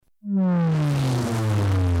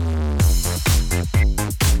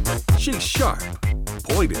She's sharp,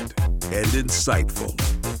 pointed, and insightful.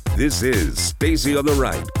 This is Stacy on the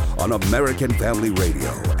Right on American Family Radio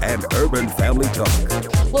and Urban Family Talk.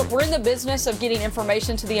 Look, we're in the business of getting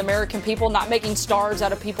information to the American people, not making stars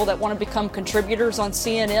out of people that want to become contributors on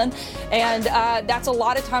CNN. And that's a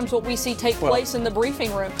lot of times what we see take place in the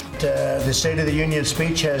briefing room. The State of the Union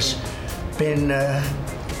speech has been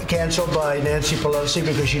canceled by Nancy Pelosi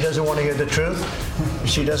because she doesn't want to hear the truth.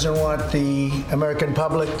 She doesn't want the American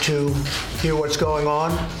public to hear what's going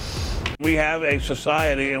on. We have a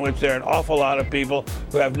society in which there are an awful lot of people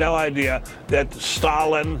who have no idea that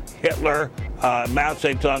Stalin, Hitler, Mao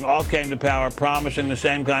Zedong all came to power promising the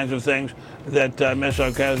same kinds of things that Ms.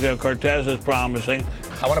 Ocasio-Cortez is promising.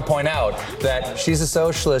 I want to point out that she's a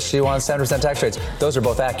socialist. She wants 10% tax rates. Those are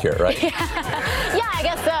both accurate, right? Yeah, I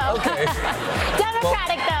guess so. Okay.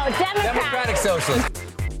 Democratic, though. Democratic socialist.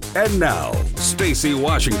 And now, Stacy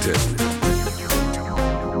Washington.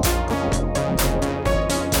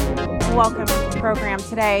 Welcome to the program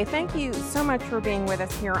today. Thank you so much for being with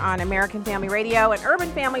us here on American Family Radio and Urban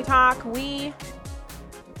Family Talk.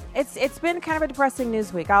 It's been kind of a depressing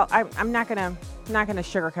news week. I'm not gonna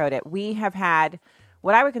sugarcoat it. We have had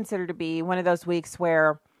what I would consider to be one of those weeks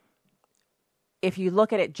where, if you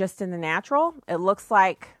look at it just in the natural, it looks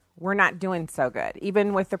like we're not doing so good.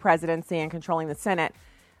 Even with the presidency and controlling the Senate,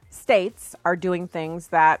 states are doing things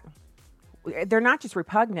that they're not just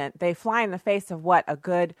repugnant; they fly in the face of what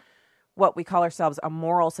we call ourselves a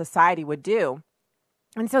moral society would do.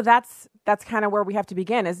 And so that's kind of where we have to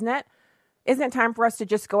begin, isn't it? Isn't it time for us to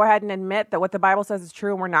just go ahead and admit that what the Bible says is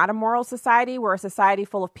true and we're not a moral society? We're a society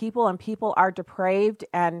full of people and people are depraved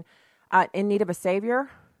and in need of a savior?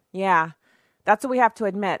 Yeah, that's what we have to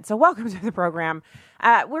admit. So welcome to the program.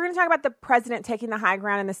 We're going to talk about the president taking the high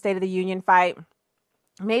ground in the State of the Union fight.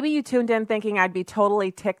 Maybe you tuned in thinking I'd be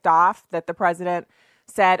totally ticked off that the president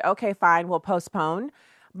said, okay, fine, we'll postpone.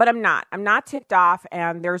 But I'm not. I'm not ticked off,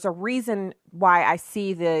 and there's a reason why I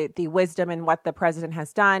see the wisdom in what the president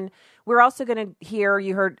has done. We're also going to hear,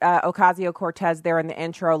 you heard Ocasio-Cortez there in the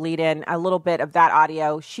intro lead in, a little bit of that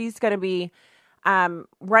audio. She's going to be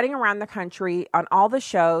running around the country on all the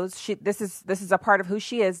shows. This is a part of who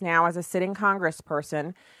she is now as a sitting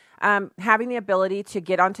congressperson, having the ability to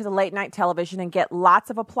get onto the late night television and get lots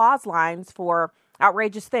of applause lines for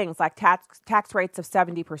outrageous things like tax rates of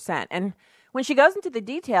 70%. And when she goes into the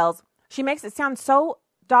details, she makes it sound so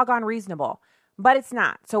doggone reasonable, but it's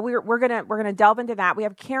not. So we're gonna delve into that. We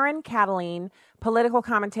have Karen Kataline, political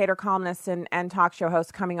commentator, columnist, and talk show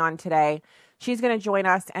host, coming on today. She's going to join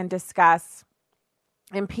us and discuss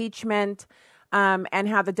impeachment and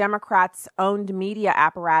how the Democrats' owned media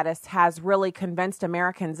apparatus has really convinced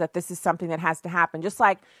Americans that this is something that has to happen. Just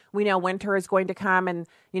like we know winter is going to come and,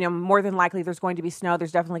 more than likely there's going to be snow,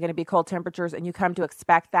 there's definitely going to be cold temperatures, and you come to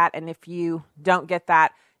expect that. And if you don't get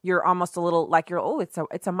that, you're almost a little like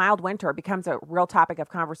it's a mild winter. It becomes a real topic of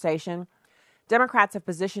conversation. Democrats have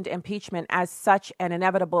positioned impeachment as such an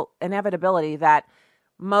inevitability that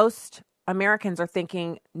most Americans are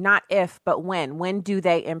thinking not if, but when. When do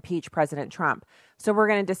they impeach President Trump? So we're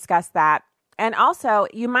going to discuss that. And also,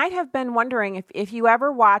 you might have been wondering if you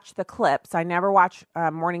ever watch the clips. I never watch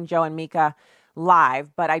Morning Joe and Mika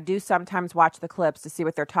live, but I do sometimes watch the clips to see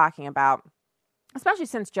what they're talking about, especially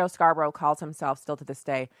since Joe Scarborough calls himself still to this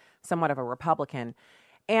day somewhat of a Republican.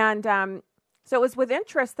 And so it was with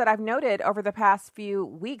interest that I've noted over the past few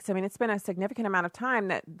weeks, I mean, it's been a significant amount of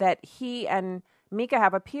time that he and Mika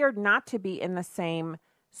have appeared not to be in the same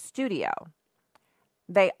studio.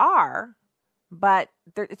 They are, but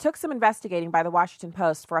it took some investigating by the Washington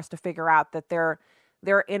Post for us to figure out that they're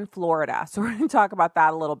in Florida. So we're going to talk about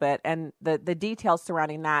that a little bit and the details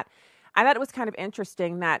surrounding that. I thought it was kind of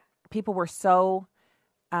interesting that people were so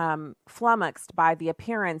flummoxed by the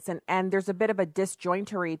appearance, and there's a bit of a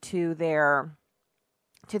disjointery to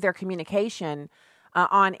their communication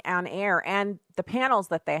on air, and the panels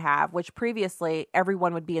that they have, which previously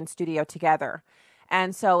everyone would be in studio together.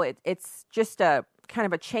 And so it's just a kind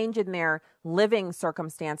of a change in their living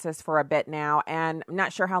circumstances for a bit now, and I'm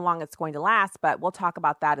not sure how long it's going to last, but we'll talk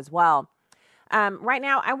about that as well. Right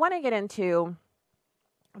now, I want to get into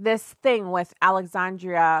this thing with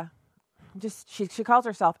Alexandria. She calls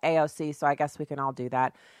herself AOC, so I guess we can all do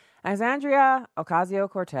that. Alexandria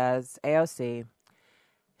Ocasio-Cortez, AOC.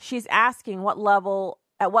 She's asking at what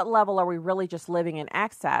level are we really just living in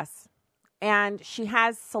excess? And she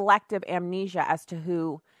has selective amnesia as to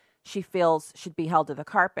who she feels should be held to the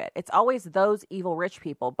carpet. It's always those evil rich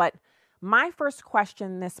people. But my first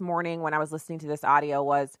question this morning when I was listening to this audio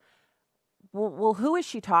was, well, who is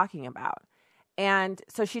she talking about? And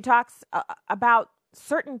so she talks about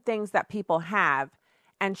certain things that people have,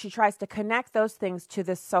 and she tries to connect those things to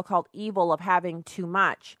this so-called evil of having too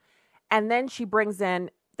much. And then she brings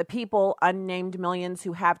in the people, unnamed millions,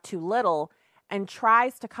 who have too little, and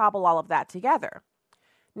tries to cobble all of that together.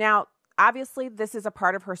 Now, obviously, this is a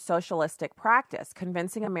part of her socialistic practice,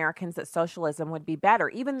 convincing Americans that socialism would be better,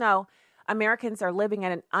 even though Americans are living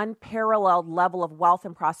at an unparalleled level of wealth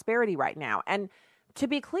and prosperity right now. And to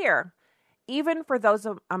be clear, even for those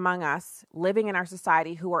among us living in our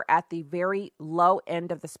society who are at the very low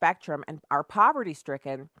end of the spectrum and are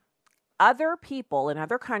poverty-stricken, other people in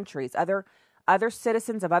other countries, other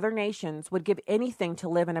citizens of other nations would give anything to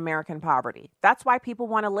live in American poverty. That's why people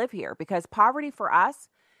want to live here, because poverty for us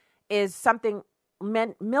is something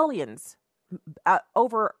millions,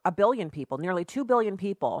 over 1 billion people, nearly 2 billion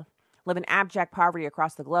people live in abject poverty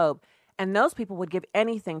across the globe. And those people would give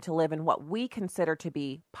anything to live in what we consider to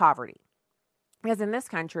be poverty. Because in this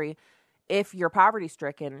country, if you're poverty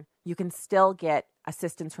stricken, you can still get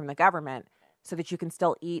assistance from the government so that you can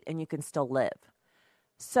still eat and you can still live.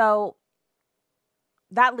 So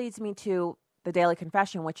that leads me to the daily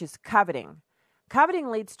confession, which is coveting. Coveting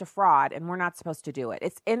leads to fraud, and we're not supposed to do it.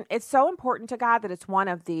 It's so important to God that it's one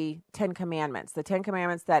of the 10 commandments, the 10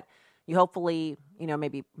 commandments that you hopefully,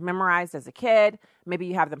 maybe memorized as a kid. Maybe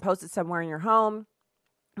you have them posted somewhere in your home.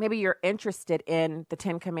 Maybe you're interested in the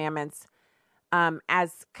 10 commandments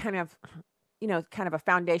as kind of a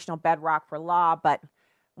foundational bedrock for law, but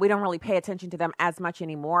we don't really pay attention to them as much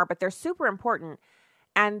anymore. But they're super important.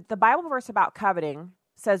 And the Bible verse about coveting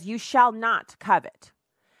says, "You shall not covet,"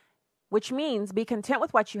 which means be content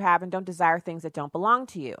with what you have and don't desire things that don't belong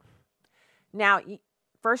to you. Now,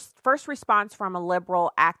 first response from a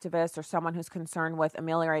liberal activist or someone who's concerned with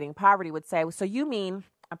ameliorating poverty would say, so you mean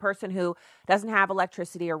a person who doesn't have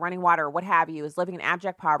electricity or running water or what have you, is living in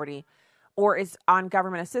abject poverty or is on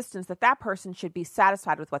government assistance, that person should be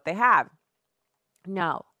satisfied with what they have?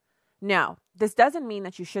 No. This doesn't mean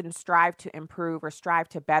that you shouldn't strive to improve or strive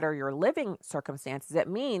to better your living circumstances. It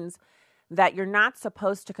means that you're not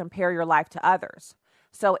supposed to compare your life to others.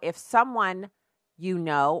 So if someone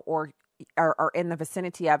or in the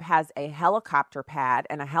vicinity of has a helicopter pad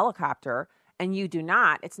and a helicopter and you do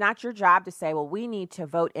not, it's not your job to say, well, we need to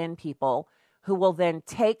vote in people who will then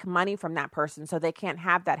take money from that person so they can't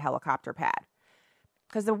have that helicopter pad.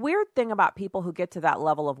 Because the weird thing about people who get to that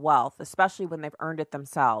level of wealth, especially when they've earned it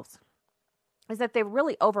themselves, is that they've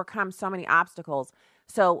really overcome so many obstacles.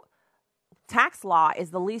 So tax law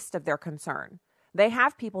is the least of their concern. They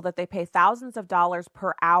have people that they pay thousands of dollars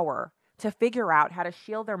per hour to figure out how to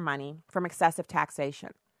shield their money from excessive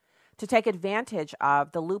taxation, to take advantage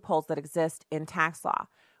of the loopholes that exist in tax law,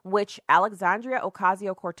 which Alexandria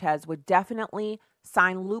Ocasio-Cortez would definitely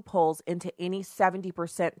sign loopholes into any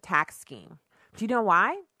 70% tax scheme. Do you know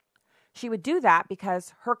why? She would do that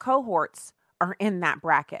because her cohorts are in that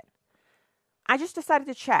bracket. I just decided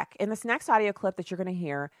to check. In this next audio clip that you're going to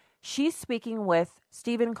hear, she's speaking with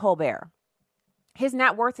Stephen Colbert. His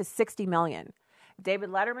net worth is $60 million.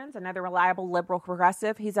 David Letterman's another reliable liberal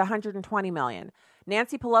progressive. He's $120 million.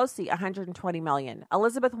 Nancy Pelosi, $120 million.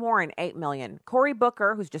 Elizabeth Warren, $8 million. Cory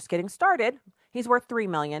Booker, who's just getting started, he's worth $3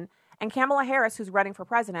 million. And Kamala Harris, who's running for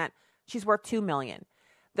president, she's worth $2 million.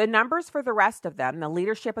 The numbers for the rest of them, the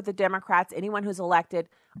leadership of the Democrats, anyone who's elected,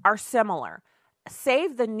 are similar.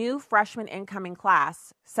 Save the new freshman incoming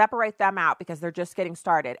class, separate them out because they're just getting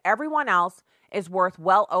started. Everyone else is worth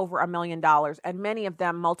well over $1 million, and many of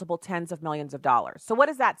them multiple tens of millions of dollars. So what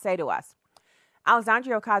does that say to us?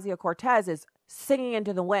 Alexandria Ocasio-Cortez is singing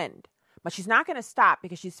into the wind, but she's not going to stop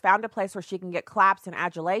because she's found a place where she can get claps and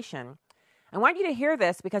adulation. I want you to hear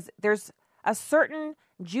this because there's a certain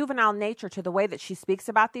juvenile nature to the way that she speaks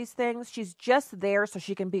about these things. She's just there so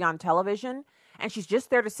she can be on television, and she's just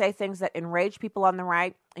there to say things that enrage people on the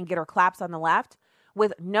right and get her claps on the left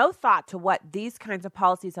with no thought to what these kinds of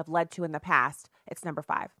policies have led to in the past. It's number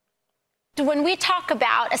 5. When we talk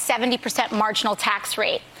about a 70% marginal tax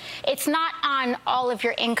rate, it's not on all of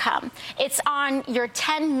your income. It's on your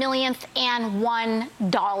 10 millionth and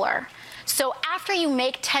 $1. So after you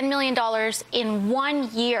make $10 million in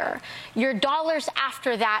 1 year, your dollars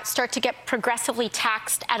after that start to get progressively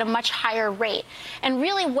taxed at a much higher rate. And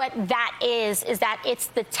really what that is that it's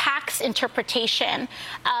the tax interpretation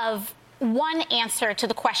of one answer to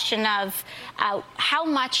the question of how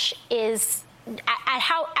much is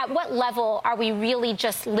at what level are we really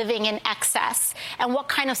just living in excess, and what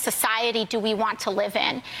kind of society do we want to live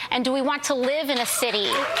in, and do we want to live in a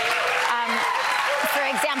city, for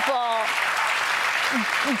example,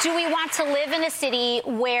 do we want to live in a city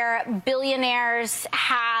where billionaires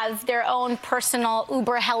have their own personal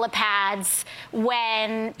Uber helipads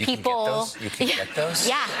when people... You can get those?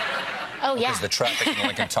 Yeah. Oh, yeah. Because the traffic in the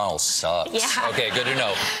Lincoln Tunnel sucks. Yeah. Okay, good to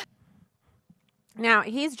know. Now,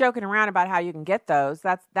 he's joking around about how you can get those.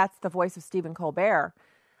 That's the voice of Stephen Colbert.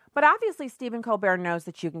 But obviously, Stephen Colbert knows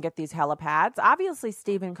that you can get these helipads. Obviously,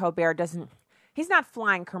 Stephen Colbert he's not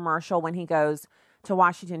flying commercial when he goes to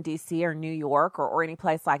Washington, D.C. or New York or any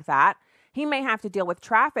place like that. He may have to deal with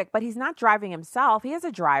traffic, but he's not driving himself. He has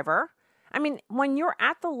a driver. I mean, when you're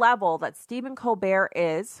at the level that Stephen Colbert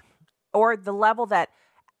is, or the level that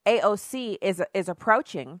AOC is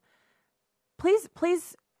approaching,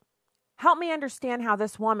 please help me understand how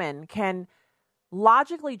this woman can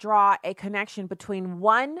logically draw a connection between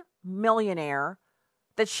one millionaire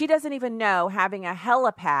that she doesn't even know having a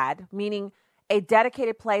helipad, meaning a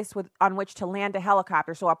dedicated place on which to land a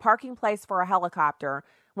helicopter, so a parking place for a helicopter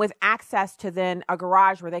with access to then a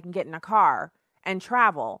garage where they can get in a car and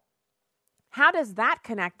travel. How does that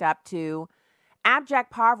connect up to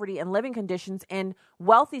abject poverty and living conditions in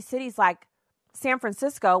wealthy cities like San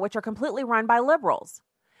Francisco, which are completely run by liberals?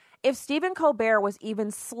 If Stephen Colbert was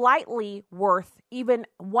even slightly worth even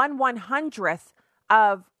 1/100th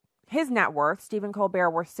of his net worth, Stephen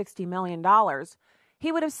Colbert worth $60 million,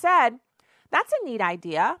 he would have said, that's a neat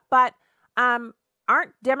idea, but aren't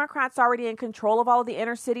Democrats already in control of all of the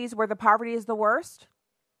inner cities where the poverty is the worst?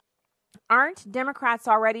 Aren't Democrats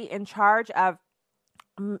already in charge of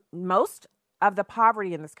most of the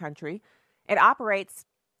poverty in this country? It operates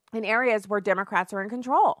in areas where Democrats are in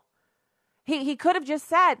control. He could have just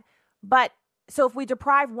said, but so if we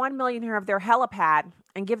deprive 1 millionaire of their helipad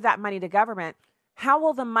and give that money to government, how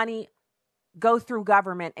will the money go through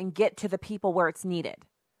government and get to the people where it's needed?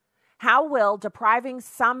 How will depriving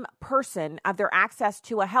some person of their access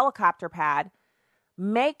to a helicopter pad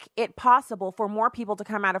make it possible for more people to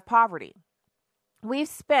come out of poverty? We've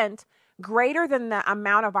spent greater than the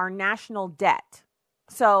amount of our national debt.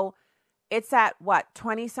 So it's at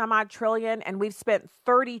 20 some odd trillion, and we've spent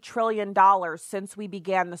 $30 trillion since we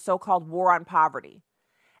began the so-called war on poverty.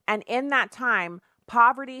 And in that time,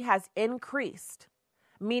 poverty has increased,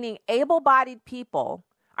 meaning able-bodied people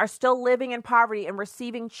are still living in poverty and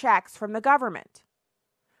receiving checks from the government.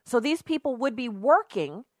 So these people would be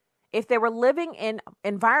working if they were living in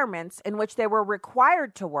environments in which they were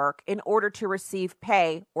required to work in order to receive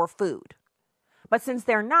pay or food. But since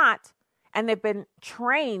they're not, and they've been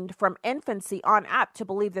trained from infancy on up to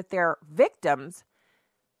believe that they're victims,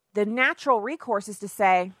 the natural recourse is to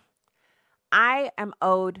say, I am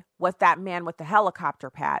owed what that man with the helicopter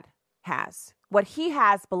pad has. What he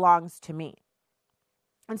has belongs to me.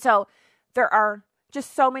 And so there are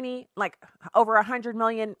just so many, like over 100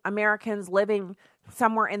 million Americans living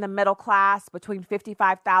somewhere in the middle class between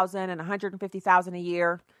 55,000 and 150,000 a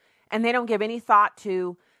year. And they don't give any thought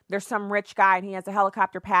to, there's some rich guy and he has a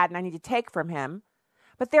helicopter pad and I need to take from him.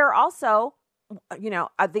 But there are also,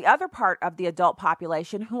 the other part of the adult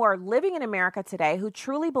population who are living in America today who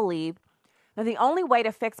truly believe that the only way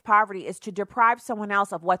to fix poverty is to deprive someone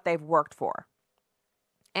else of what they've worked for.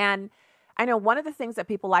 And I know one of the things that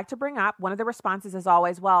people like to bring up, one of the responses is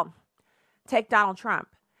always, well, take Donald Trump.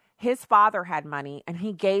 His father had money and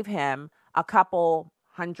he gave him a couple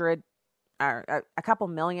hundred or a couple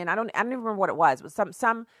million. I don't even remember what it was. It was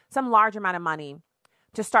some large amount of money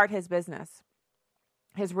to start his business,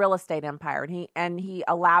 his real estate empire. And he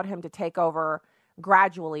allowed him to take over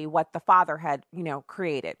gradually what the father had,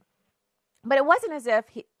 created. But it wasn't as if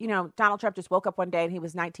Donald Trump just woke up one day and he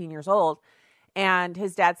was 19 years old and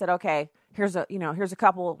his dad said, okay, here's a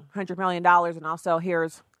couple $100 million and also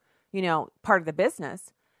here's, part of the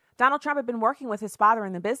business. Donald Trump had been working with his father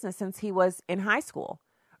in the business since he was in high school,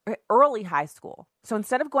 early high school. So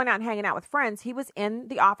instead of going out and hanging out with friends, he was in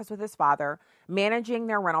the office with his father, managing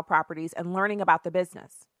their rental properties and learning about the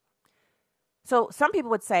business. So some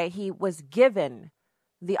people would say he was given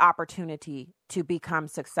the opportunity to become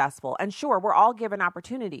successful. And sure, we're all given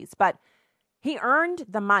opportunities, but he earned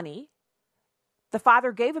the money. The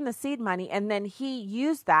father gave him the seed money, and then he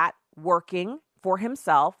used that working for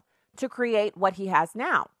himself to create what he has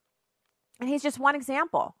now. And he's just one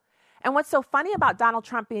example. And what's so funny about Donald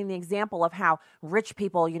Trump being the example of how rich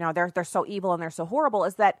people, they're so evil and they're so horrible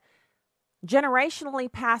is that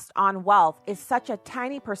generationally passed on wealth is such a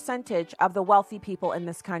tiny percentage of the wealthy people in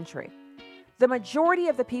this country. The majority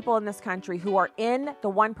of the people in this country who are in the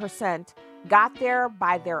 1% got there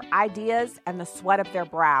by their ideas and the sweat of their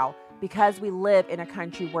brow because we live in a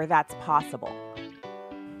country where that's possible.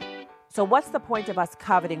 So what's the point of us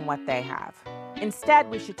coveting what they have? Instead,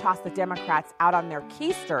 we should toss the Democrats out on their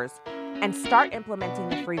keisters and start implementing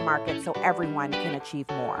the free market so everyone can achieve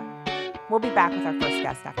more. We'll be back with our first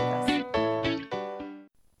guest after this.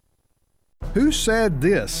 who said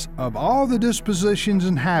this: "Of all the dispositions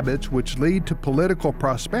and habits which lead to political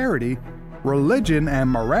prosperity, religion and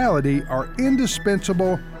morality are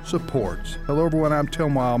indispensable supports." Hello everyone, I'm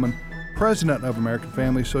Tim Wildman, president of American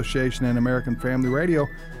Family Association and American Family Radio.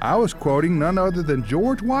 I was quoting none other than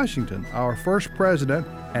George Washington, our first president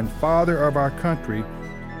and father of our country,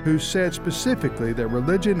 who said specifically that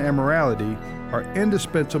religion and morality are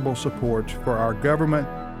indispensable supports for our government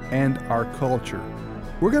and our culture.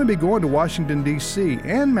 We're going to be going to Washington, D.C.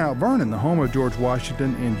 and Mount Vernon, the home of George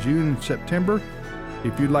Washington, in June and September.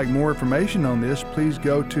 If you'd like more information on this, please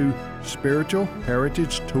go to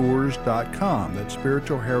spiritualheritagetours.com. That's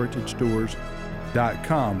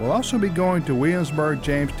spiritualheritagetours.com. We'll also be going to Williamsburg,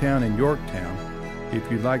 Jamestown, and Yorktown.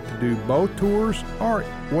 If you'd like to do both tours or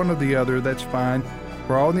one or the other, that's fine.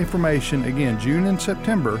 For all the information, again, June and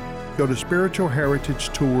September, go to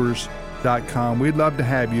spiritualheritagetours.com. We'd love to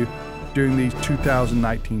have you during these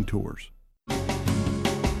 2019 tours.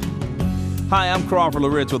 Hi, I'm Crawford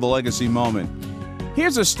Loritz with a Legacy Moment.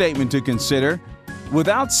 Here's a statement to consider.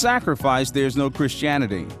 Without sacrifice, there's no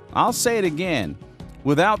Christianity. I'll say it again.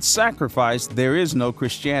 Without sacrifice, there is no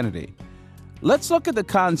Christianity. Let's look at the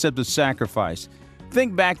concept of sacrifice.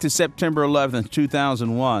 Think back to September 11th,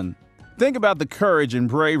 2001. Think about the courage and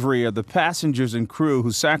bravery of the passengers and crew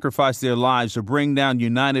who sacrificed their lives to bring down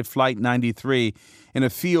United Flight 93 in a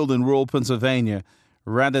field in rural Pennsylvania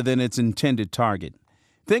rather than its intended target.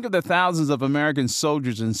 Think of the thousands of American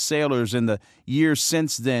soldiers and sailors in the years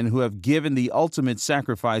since then who have given the ultimate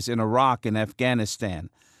sacrifice in Iraq and Afghanistan.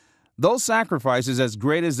 Those sacrifices, as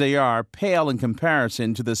great as they are, pale in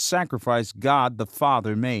comparison to the sacrifice God the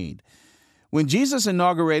Father made. When Jesus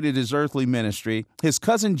inaugurated his earthly ministry, his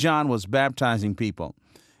cousin John was baptizing people.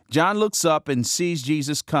 John looks up and sees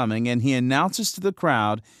Jesus coming, and he announces to the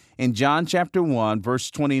crowd in John chapter 1,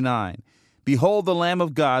 verse 29, "Behold the Lamb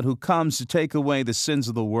of God who comes to take away the sins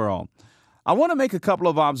of the world." I want to make a couple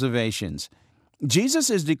of observations. Jesus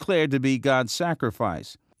is declared to be God's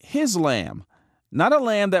sacrifice, his lamb, not a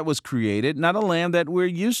lamb that was created, not a lamb that we're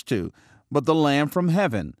used to, but the lamb from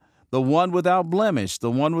heaven, the one without blemish,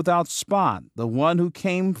 the one without spot, the one who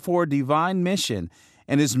came for a divine mission,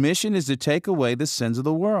 and his mission is to take away the sins of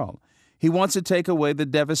the world. He wants to take away the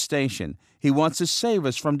devastation. He wants to save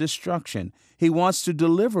us from destruction. He wants to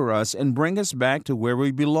deliver us and bring us back to where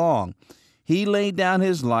we belong. He laid down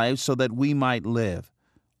his life so that we might live.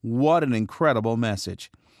 What an incredible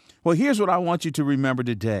message. Well, here's what I want you to remember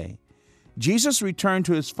today. Jesus returned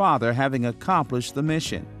to his Father having accomplished the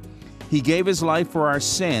mission. He gave his life for our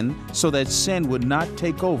sin so that sin would not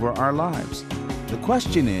take over our lives. The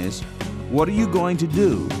question is, what are you going to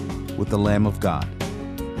do with the Lamb of God?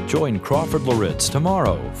 Join Crawford Loritz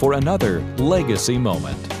tomorrow for another Legacy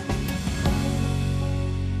Moment.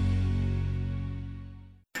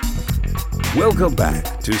 Welcome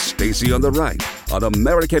back to Stacy on the Right on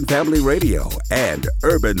American Family Radio and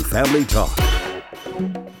Urban Family Talk.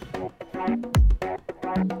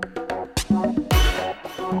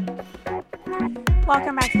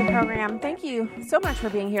 Welcome back to the program. Thank you so much for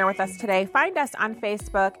being here with us today. Find us on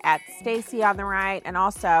Facebook at Stacy on the Right and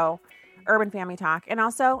also Urban Family Talk and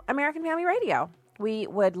also American Family Radio. We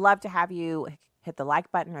would love to have you hit the like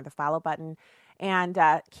button or the follow button and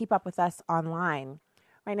keep up with us online.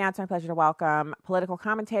 Right now, it's my pleasure to welcome political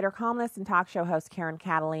commentator, columnist, and talk show host Karen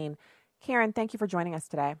Kataline. Karen, thank you for joining us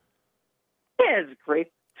today. Yeah, it's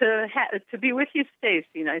great to be with you,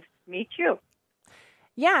 Stacy. Nice to meet you.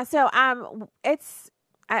 Yeah, so I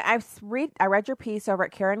read your piece over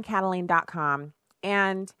at KarenKataline.com,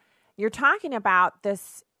 and you're talking about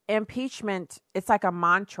this impeachment. It's like a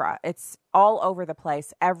mantra. It's all over the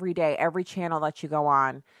place every day, every channel that you go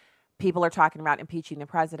on. People are talking about impeaching the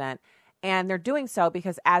president. And they're doing so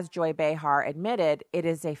because, as Joy Behar admitted, it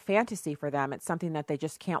is a fantasy for them. It's something that they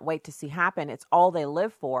just can't wait to see happen. It's all they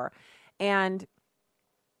live for. And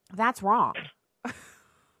that's wrong.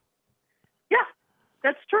 Yeah,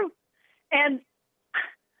 that's true. And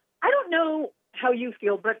I don't know how you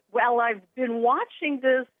feel, but while I've been watching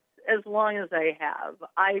this as long as I have,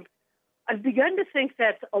 I've begun to think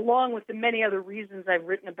that, along with the many other reasons I've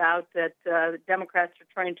written about, that the Democrats are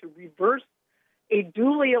trying to reverse a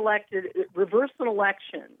duly elected, reverse an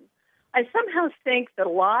election. I somehow think that a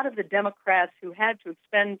lot of the Democrats who had to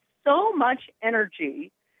expend so much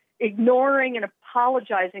energy ignoring and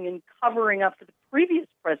apologizing and covering up for the previous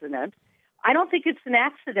president, I don't think it's an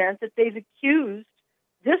accident that they've accused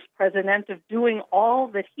this president of doing all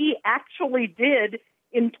that he actually did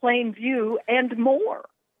in plain view and more.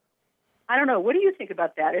 I don't know. What do you think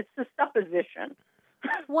about that? It's a supposition.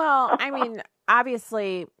 Well, I mean,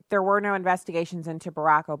 obviously, there were no investigations into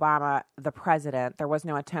Barack Obama, the president. There was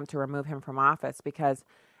no attempt to remove him from office because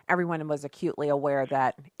everyone was acutely aware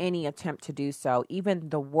that any attempt to do so, even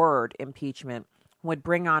the word impeachment, would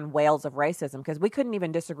bring on waves of racism, because we couldn't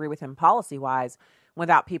even disagree with him policy-wise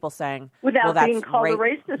without people saying, without well, being called a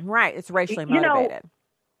racist. Right, it's racially motivated.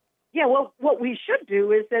 Yeah, well, what we should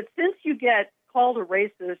do is that since you get called a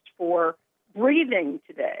racist for breathing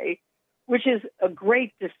today, which is a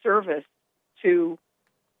great disservice to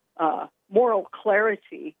moral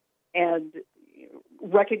clarity and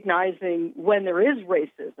recognizing when there is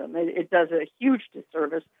racism, it does a huge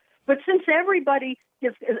disservice. But since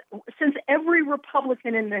since every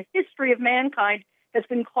Republican in the history of mankind has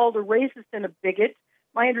been called a racist and a bigot,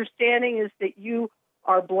 my understanding is that you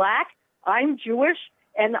are black, I'm Jewish,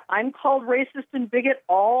 and I'm called racist and bigot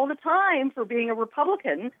all the time for being a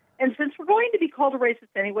Republican. And since we're going to be called a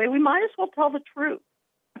racist anyway, we might as well tell the truth.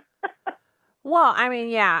 Well, I mean,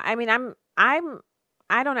 yeah. I mean,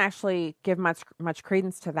 I don't actually give much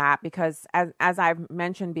credence to that because as I've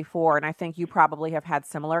mentioned before, and I think you probably have had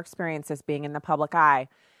similar experiences being in the public eye,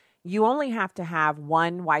 you only have to have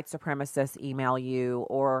one white supremacist email you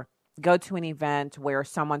or go to an event where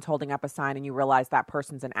someone's holding up a sign and you realize that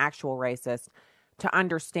person's an actual racist to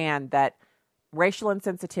understand that racial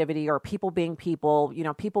insensitivity or people being people,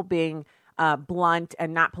 people being blunt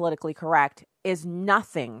and not politically correct is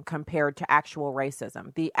nothing compared to actual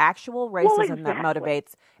racism. The actual racism that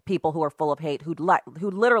motivates people who are full of hate, who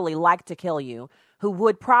literally like to kill you, who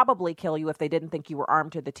would probably kill you if they didn't think you were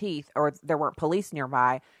armed to the teeth or there weren't police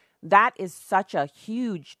nearby. That is such a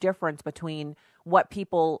huge difference between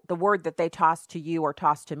the word that they toss to you or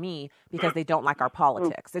toss to me because they don't like our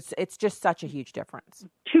politics. It's just such a huge difference.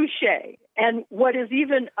 Touché. And what is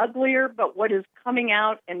even uglier, but what is coming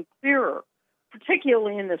out and clearer,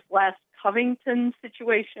 particularly in this last Covington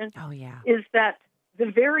situation, is that the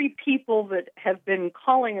very people that have been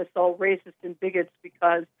calling us all racist and bigots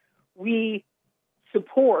because we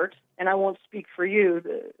support, and I won't speak for you,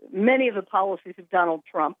 many of the policies of Donald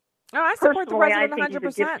Trump. Oh, I support the president 100%. I think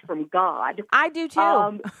he's a gift from God. I do too.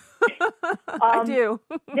 I do.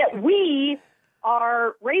 That we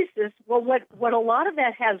are racist. Well, what a lot of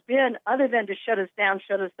that has been, other than to shut us down,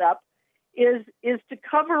 shut us up, is to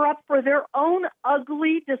cover up for their own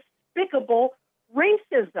ugly, despicable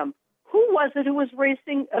racism. Who was it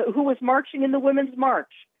who was marching in the Women's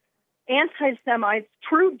March? Anti-Semites,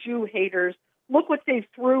 true Jew haters. Look what they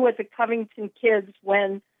threw at the Covington kids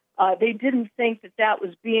when they didn't think that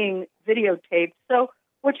was being videotaped. So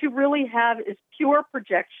what you really have is pure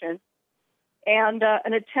projection and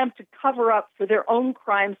an attempt to cover up for their own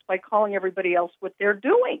crimes by calling everybody else what they're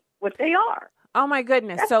doing, what they are. Oh, my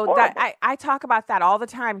goodness. That's so horrible. I talk about that all the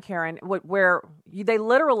time, Karen, where they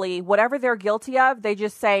literally, whatever they're guilty of, they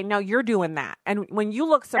just say, no, you're doing that. And when you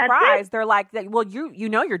look surprised, they're like, well, you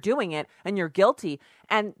know you're doing it and you're guilty.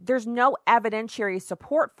 And there's no evidentiary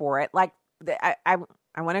support for it. Like,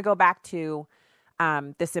 I want to go back to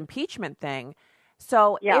this impeachment thing.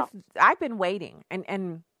 So if I've been waiting,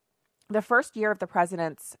 and the first year of the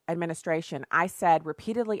president's administration, I said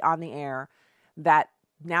repeatedly on the air that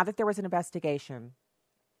now that there was an investigation,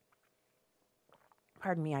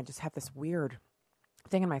 pardon me, I just have this weird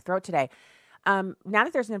thing in my throat today. Now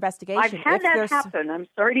that there's an investigation, I've had that happen. I'm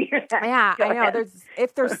sorry to hear that. Yeah, Go I know. ahead.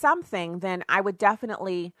 If there's something, then I would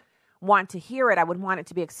definitely want to hear it. I would want it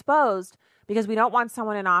to be exposed because we don't want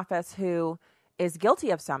someone in office who is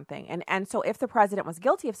guilty of something. And so if the president was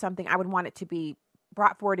guilty of something, I would want it to be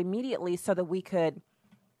brought forward immediately so that we could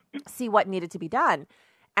see what needed to be done.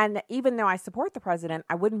 And even though I support the president,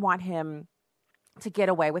 I wouldn't want him to get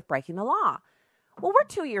away with breaking the law. Well, we're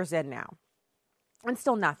 2 years in now and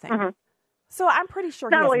still nothing. Mm-hmm. So I'm pretty sure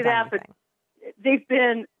not he only hasn't that, done anything. but they've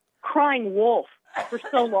been crying wolf for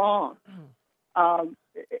so long.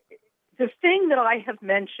 The thing that I have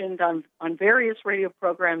mentioned on various radio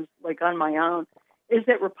programs, like on my own, is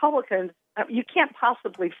that Republicans, you can't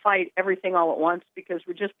possibly fight everything all at once because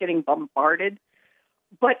we're just getting bombarded.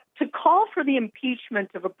 But to call for the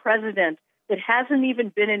impeachment of a president that hasn't even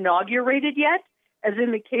been inaugurated yet, as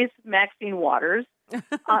in the case of Maxine Waters,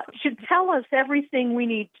 should tell us everything we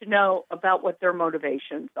need to know about what their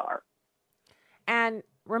motivations are. And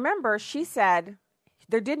remember, she said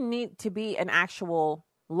there didn't need to be an actual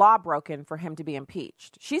law broken for him to be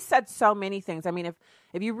impeached. She said so many things. I mean,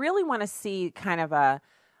 if you really want to see kind of a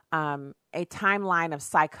timeline of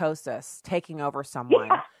psychosis taking over someone,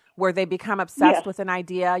 where they become obsessed with an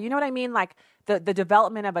idea, you know what I mean? Like the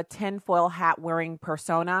development of a tinfoil hat wearing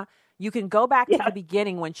persona. You can go back to the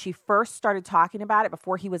beginning when she first started talking about it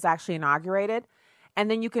before he was actually inaugurated. And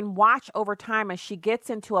then you can watch over time as she gets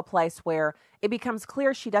into a place where it becomes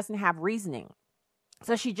clear she doesn't have reasoning.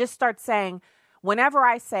 So she just starts saying, whenever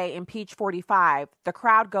I say impeach 45, the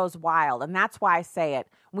crowd goes wild. And that's why I say it.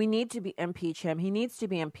 We need to impeach him. He needs to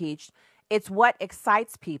be impeached. It's what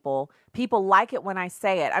excites people. People like it when I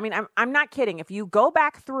say it. I mean, I'm not kidding. If you go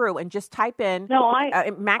back through and just type in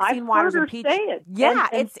Maxine Waters impeach, say it. Yeah,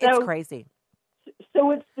 and it's crazy.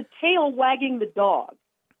 So it's the tail wagging the dog.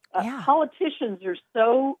 Politicians are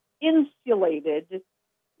so insulated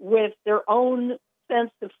with their own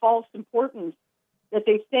sense of false importance that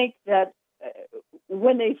they think that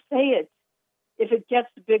when they say it, if it gets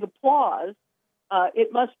big applause,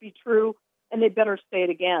 it must be true, and they better say it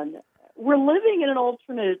again. We're living in an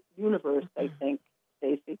alternate universe, I think,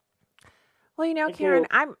 Stacey. Well, you know, Karen,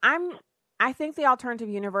 I think the alternative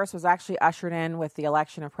universe was actually ushered in with the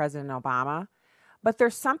election of President Obama. But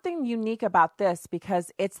there's something unique about this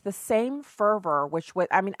because it's the same fervor,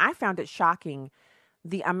 I found it shocking,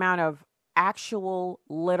 the amount of actual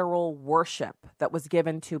literal worship that was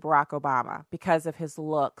given to Barack Obama because of his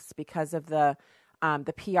looks, because of the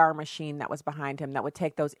PR machine that was behind him that would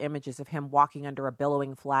take those images of him walking under a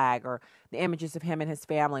billowing flag, or the images of him and his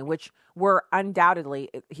family, which were undoubtedly,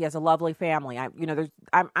 he has a lovely family.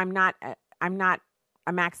 I'm not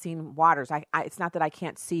a Maxine Waters. It's not that I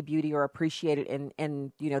can't see beauty or appreciate it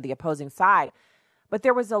in the opposing side, but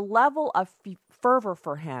there was a level of fervor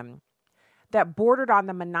for him that bordered on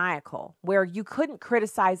the maniacal, where you couldn't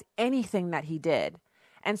criticize anything that he did.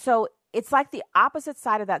 And so it's like the opposite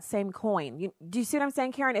side of that same coin. Do you see what I'm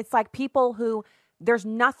saying, Karen? It's like people who, there's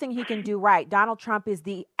nothing he can do right. Donald Trump is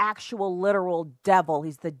the actual literal devil.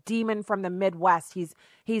 He's the demon from the Midwest. He's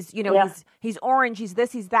orange. He's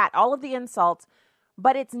this, he's that, all of the insults.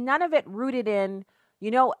 But it's none of it rooted in,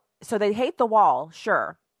 so they hate the wall,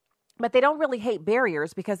 sure. But they don't really hate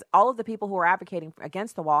barriers, because all of the people who are advocating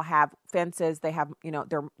against the wall have fences. They have,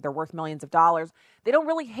 they're worth millions of dollars. They don't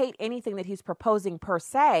really hate anything that he's proposing per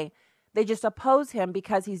se. They just oppose him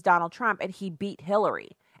because he's Donald Trump and he beat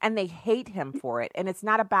Hillary, and they hate him for it. And it's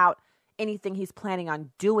not about anything he's planning on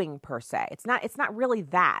doing per se. It's not really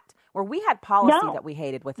that, where we had policy that we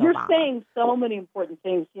hated with Obama. You're saying so many important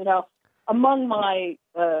things. Among my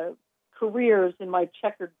careers in my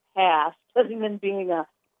checkered past, other than being a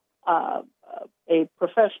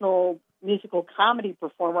professional musical comedy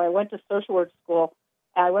performer, I went to social work school.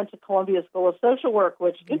 I went to Columbia School of Social Work,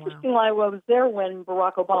 which, interestingly, I was there when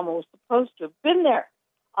Barack Obama was supposed to have been there.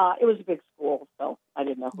 It was a big school, so I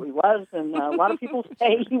didn't know who he was, and a lot of people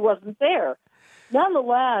say he wasn't there.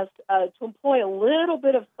 Nonetheless, to employ a little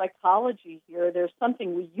bit of psychology here, there's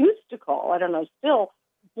something we used to call, I don't know, still,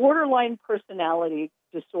 borderline personality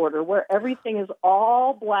disorder, where everything is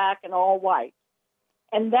all black and all white.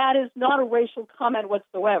 And that is not a racial comment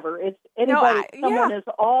whatsoever. It's someone is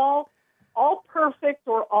all perfect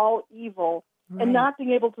or all evil, and not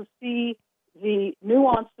being able to see the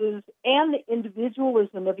nuances and the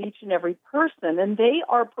individualism of each and every person. And they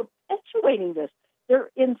are perpetuating this. They're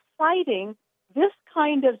inciting this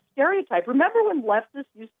kind of stereotype. Remember when leftists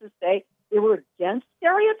used to say they were against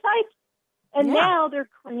stereotypes? And now they're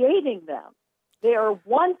creating them. They are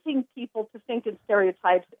wanting people to think in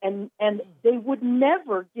stereotypes, and they would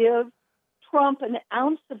never give Trump an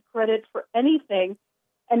ounce of credit for anything.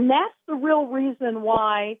 And that's the real reason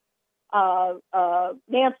why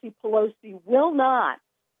Nancy Pelosi will not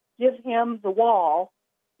give him the wall,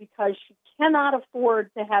 because she cannot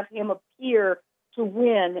afford to have him appear to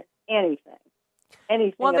win anything.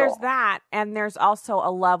 Well, there's that, and there's also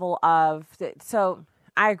a level of so.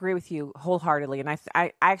 I agree with you wholeheartedly, and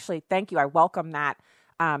I actually thank you. I welcome that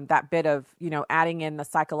that bit of adding in the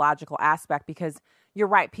psychological aspect, because you're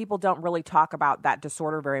right. People don't really talk about that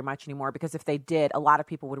disorder very much anymore, because if they did, a lot of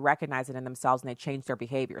people would recognize it in themselves and they'd change their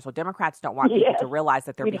behavior. So Democrats don't want people to realize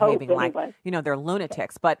that they're behaving like they're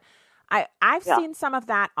lunatics. But I've seen some of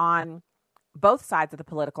that on both sides of the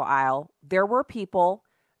political aisle. There were people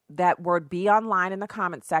that would be online in the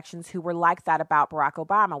comment sections who were like that about Barack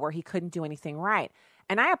Obama, where he couldn't do anything right.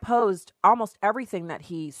 And I opposed almost everything that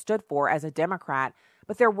he stood for as a Democrat,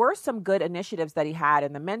 but there were some good initiatives that he had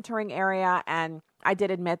in the mentoring area. And I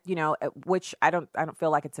did admit, which I don't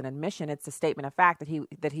feel like it's an admission. It's a statement of fact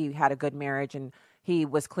that he had a good marriage, and he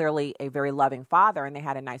was clearly a very loving father, and they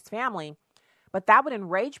had a nice family. But that would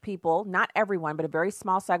enrage people. Not everyone, but a very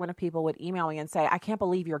small segment of people would email me and say, I can't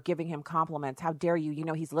believe you're giving him compliments. How dare you?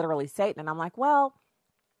 He's literally Satan. And I'm like, well,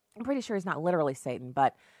 I'm pretty sure he's not literally Satan,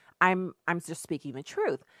 but I'm just speaking the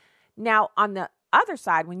truth. Now, on the other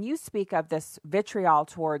side, when you speak of this vitriol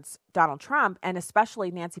towards Donald Trump, and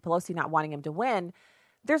especially Nancy Pelosi not wanting him to win,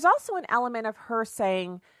 there's also an element of her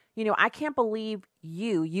saying, I can't believe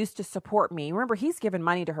you used to support me. Remember, he's given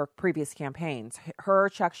money to her previous campaigns, her,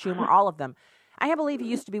 Chuck Schumer, all of them. I can't believe you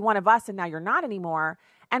used to be one of us and now you're not anymore.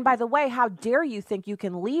 And by the way, how dare you think you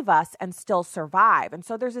can leave us and still survive? And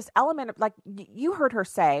so there's this element of, like, you heard her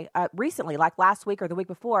say recently, like last week or the week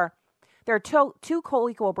before, there are two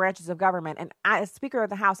co-equal branches of government. And as Speaker of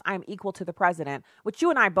the House, I am equal to the president, which you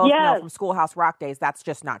and I both know from Schoolhouse Rock days. That's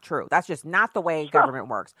just not true. That's just not the way government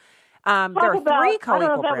works. There are three co-equal branches. I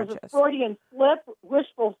don't know if that was a Freudian slip,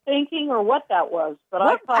 wishful thinking, or what that was, but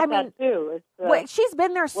I thought that too. She's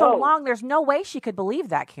been there so long, there's no way she could believe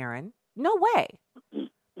that, Karen. No way.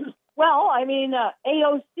 Well, I mean,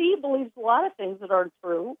 AOC believes a lot of things that aren't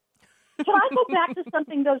true. Can I go back to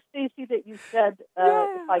something, though, Stacey, that you said,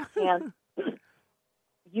 if I can?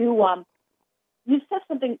 You said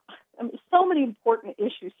something, so many important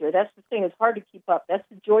issues here. That's the thing. It's hard to keep up. That's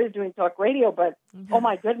the joy of doing talk radio, but, oh,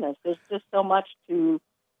 my goodness, there's just so much to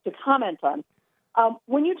comment on.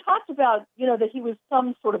 When you talked about, that he was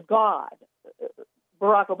some sort of god,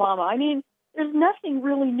 Barack Obama, I mean, there's nothing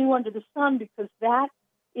really new under the sun because that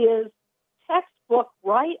is textbook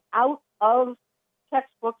right out of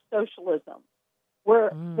textbook socialism,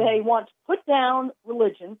 where they want to put down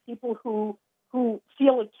religion, people who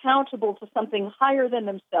feel accountable to something higher than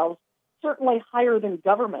themselves, certainly higher than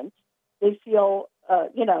government. They feel,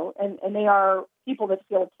 and they are people that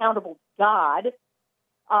feel accountable to God,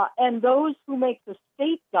 and those who make the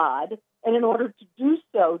state God, and in order to do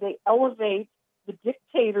so, they elevate the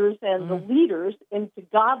dictators and the leaders into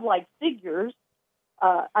godlike figures.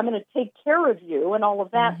 I'm going to take care of you and all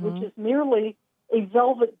of that, which is merely a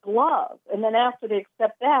velvet glove. And then after they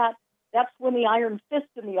accept that, that's when the iron fist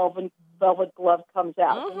in the velvet glove comes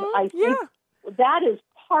out. And I think that is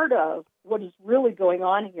part of what is really going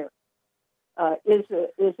on here, is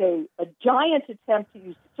a giant attempt to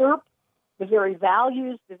usurp the very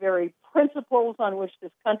values, the very principles on which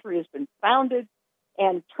this country has been founded,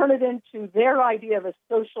 and turn it into their idea of a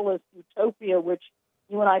socialist utopia, which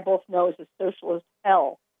you and I both know is a socialist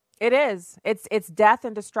hell. It is. It's death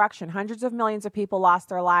and destruction. Hundreds of millions of people lost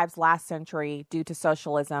their lives last century due to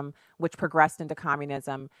socialism, which progressed into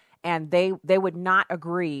communism. And they would not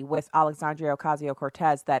agree with Alexandria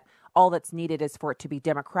Ocasio-Cortez that all that's needed is for it to be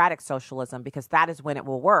democratic socialism, because that is when it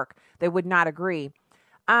will work. They would not agree.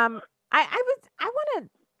 I want to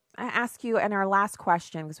ask you in our last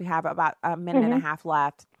question, because we have about a minute and a half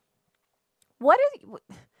left.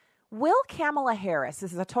 Will Kamala Harris,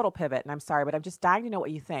 this is a total pivot, and I'm sorry, but I'm just dying to know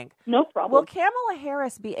what you think. No problem. Will Kamala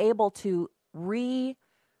Harris be able to reuse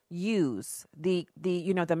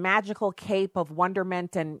the magical cape of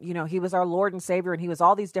wonderment, and, he was our Lord and Savior, and he was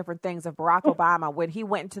all these different things of Barack Obama when he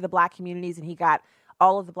went into the black communities and he got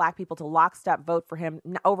all of the black people to lockstep vote for him,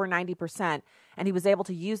 over 90%, and he was able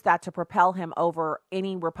to use that to propel him over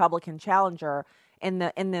any Republican challenger in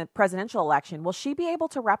the presidential election. Will she be able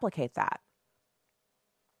to replicate that?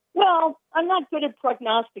 Well, I'm not good at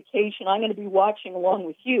prognostication. I'm going to be watching along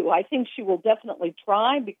with you. I think she will definitely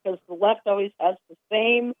try, because the left always has the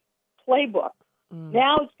same playbook.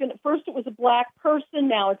 Now first it was a black person,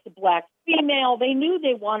 now it's a black female. They knew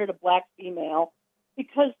they wanted a black female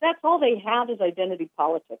because that's all they have is identity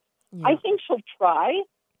politics. Yeah. I think she'll try,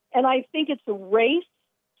 and I think it's a race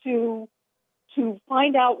to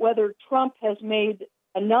find out whether Trump has made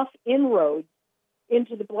enough inroads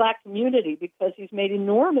into the black community, because he's made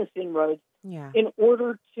enormous inroads in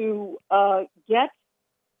order to get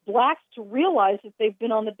blacks to realize that they've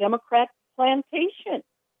been on the Democrat plantation.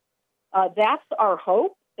 That's our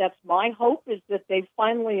hope. That's my hope, is that they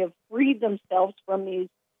finally have freed themselves from these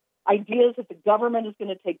ideas that the government is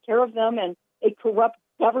going to take care of them, and a corrupt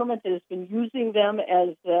government that has been using them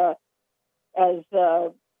as I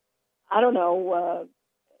don't know.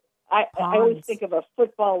 I always think of a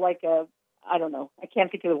football like a, I don't know. I can't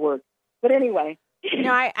think of the word. But anyway.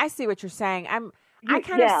 I see what you're saying. I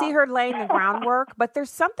kind of see her laying the groundwork, but there's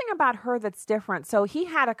something about her that's different. So he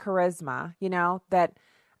had a charisma, that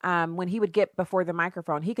when he would get before the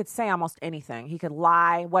microphone, he could say almost anything. He could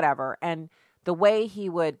lie, whatever. And the way he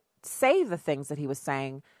would say the things that he was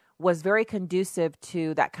saying was very conducive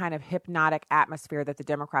to that kind of hypnotic atmosphere that the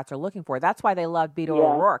Democrats are looking for. That's why they love Beto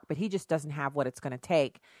O'Rourke, but he just doesn't have what it's going to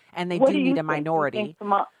take. And they do need a minority. Do you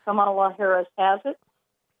think Kamala Harris has it?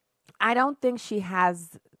 I don't think she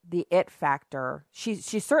has the it factor. She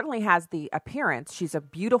certainly has the appearance. She's a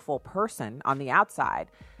beautiful person on the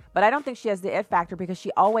outside. But I don't think she has the it factor, because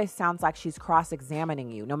she always sounds like she's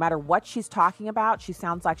cross-examining you. No matter what she's talking about, she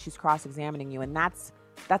sounds like she's cross-examining you. And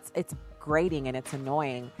grating and it's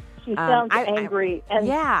annoying. She sounds angry, and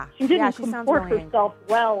she didn't comport herself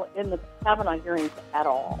well in the Kavanaugh hearings at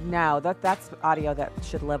all. No, that's audio that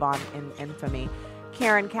should live on in infamy.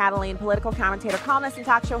 Karen Kataline, political commentator, columnist, and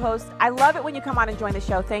talk show host. I love it when you come on and join the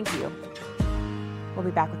show. Thank you. We'll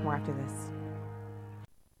be back with more after this.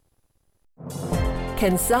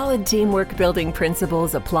 Can solid teamwork building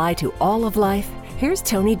principles apply to all of life? Here's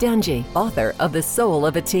Tony Dungy, author of The Soul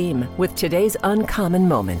of a Team, with today's uncommon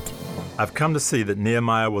moment. I've come to see that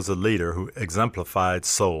Nehemiah was a leader who exemplified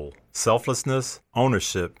soul, selflessness,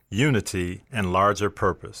 ownership, unity, and larger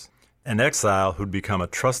purpose. An exile who'd become a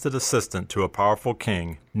trusted assistant to a powerful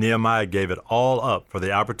king, Nehemiah gave it all up for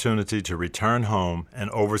the opportunity to return home and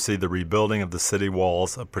oversee the rebuilding of the city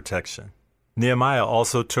walls of protection. Nehemiah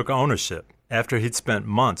also took ownership. After he'd spent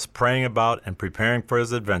months praying about and preparing for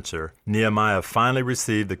his adventure, Nehemiah finally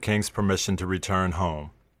received the king's permission to return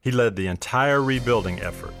home. He led the entire rebuilding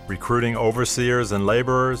effort, recruiting overseers and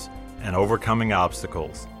laborers and overcoming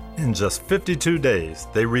obstacles. In just 52 days,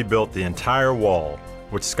 they rebuilt the entire wall,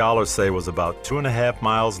 which scholars say was about 2.5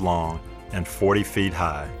 miles long and 40 feet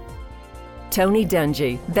high. Tony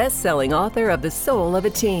Dungy, best-selling author of The Soul of a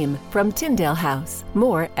Team, from Tyndale House.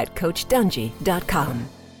 More at CoachDungy.com.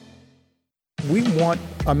 We want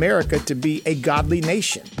America to be a godly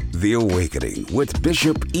nation. The Awakening with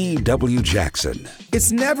Bishop E.W. Jackson.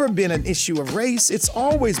 It's never been an issue of race. It's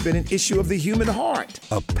always been an issue of the human heart.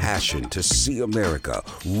 A passion to see America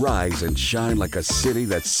rise and shine like a city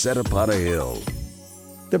that's set upon a hill.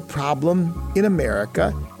 The problem in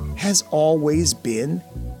America has always been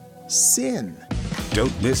sin.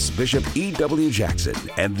 Don't miss Bishop E.W. Jackson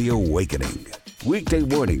and The Awakening. Weekday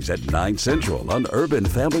mornings at 9 Central on Urban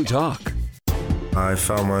Family Talk. I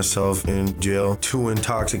found myself in jail, too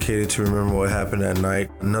intoxicated to remember what happened that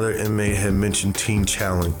night. Another inmate had mentioned Teen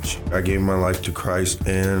Challenge. I gave my life to Christ,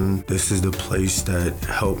 and this is the place that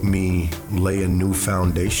helped me lay a new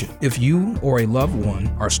foundation. If you or a loved one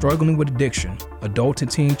are struggling with addiction, Adult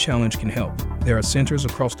and Teen Challenge can help. There are centers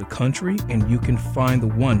across the country, and you can find the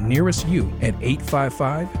one nearest you at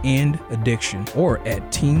 855-END-ADDICTION or at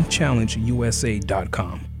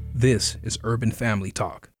teenchallengeusa.com. This is Urban Family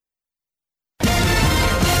Talk.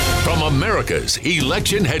 From America's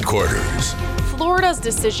election headquarters. Florida's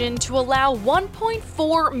decision to allow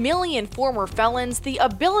 1.4 million former felons the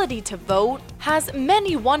ability to vote has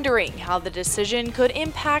many wondering how the decision could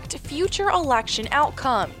impact future election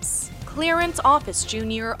outcomes. Clarence Office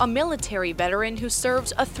Jr., a military veteran who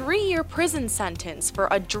served a 3-year prison sentence for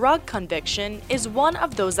a drug conviction, is one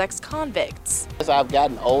of those ex-convicts. As I've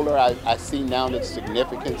gotten older, I see now the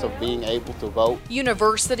significance of being able to vote.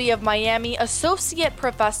 University of Miami Associate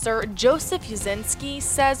Professor Joseph Uzinski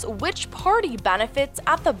says which party benefits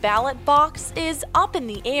at the ballot box is up in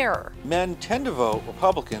the air. Men tend to vote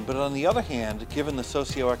Republican, but on the other hand, given the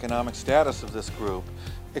socioeconomic status of this group,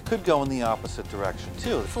 it could go in the opposite direction,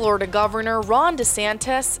 too. Florida Governor Ron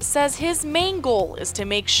DeSantis says his main goal is to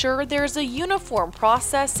make sure there's a uniform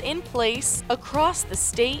process in place across the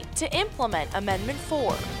state to implement Amendment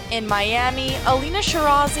 4. In Miami, Alina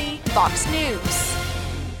Shirazi, Fox News.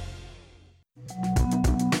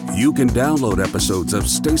 You can download episodes of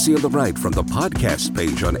Stacy on the Right from the podcast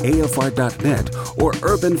page on AFR.net or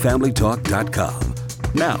UrbanFamilyTalk.com.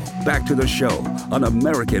 Now, back to the show on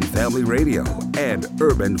American Family Radio and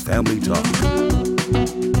Urban Family Talk.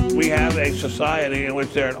 We have a society in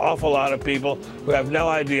which there are an awful lot of people who have no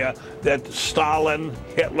idea that Stalin,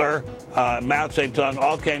 Hitler, Mao Zedong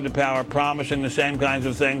all came to power promising the same kinds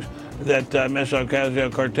of things that Ms.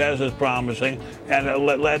 Ocasio-Cortez is promising, and it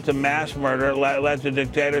led to mass murder, it led to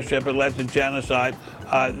dictatorship, it led to genocide.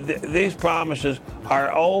 These promises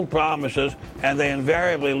are old promises, and they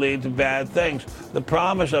invariably lead to bad things. The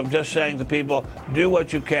promise of just saying to people, do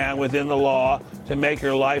what you can within the law to make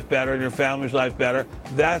your life better and your family's life better,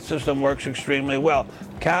 that system works extremely well.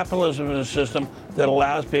 Capitalism is a system that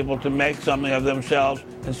allows people to make something of themselves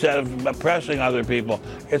instead of oppressing other people.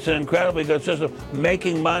 It's an incredibly good system.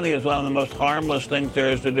 Making money is one of the most harmless things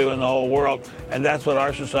there is to do in the whole world, and that's what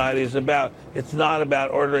our society is about. It's not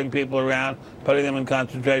about ordering people around, putting them in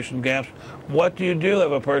concentration camps. What do you do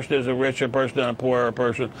if a person is a richer person and a poorer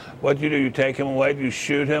person? What do? You take him away? Do you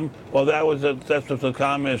shoot him? Well, that's what the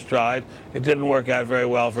communists tried. It didn't work out very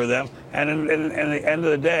well for them. And in the end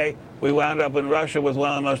of the day, we wound up in Russia with one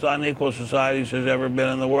of the most unequal societies there's ever been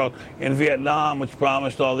in the world. In Vietnam, which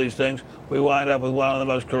promised all these things, we wound up with one of the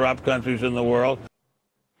most corrupt countries in the world.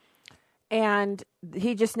 And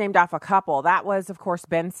he just named off a couple. That was, of course,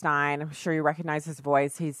 Ben Stein. I'm sure you recognize his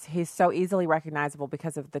voice. He's so easily recognizable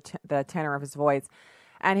because of the tenor of his voice.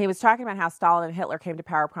 And he was talking about how Stalin and Hitler came to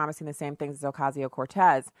power promising the same things as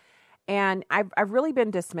Ocasio-Cortez. And I've really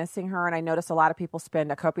been dismissing her, and I notice a lot of people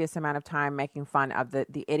spend a copious amount of time making fun of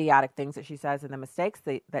the idiotic things that she says and the mistakes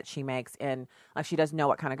that she makes in, like, she doesn't know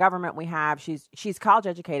what kind of government we have. She's college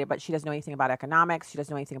educated, but she doesn't know anything about economics. She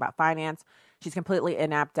doesn't know anything about finance. She's completely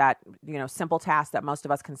inept at, simple tasks that most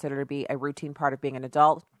of us consider to be a routine part of being an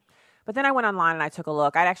adult. But then I went online and I took a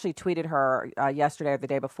look. I'd actually tweeted her yesterday or the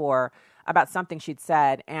day before about something she'd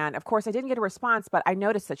said. And of course, I didn't get a response, but I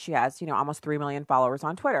noticed that she has, almost 3 million followers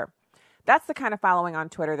on Twitter. That's the kind of following on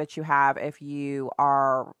Twitter that you have if you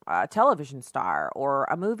are a television star or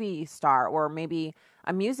a movie star or maybe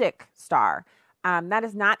a music star. That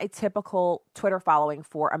is not a typical Twitter following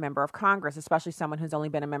for a member of Congress, especially someone who's only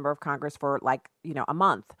been a member of Congress for a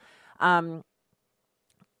month.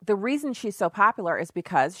 The reason she's so popular is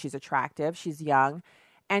because she's attractive, she's young,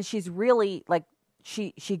 and she's really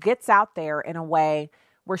she gets out there in a way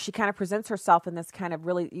where she kind of presents herself in this kind of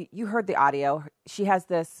really, you heard the audio. She has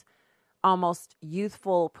this almost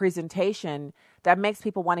youthful presentation that makes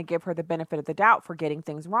people want to give her the benefit of the doubt for getting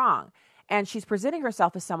things wrong. And she's presenting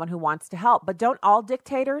herself as someone who wants to help. But don't all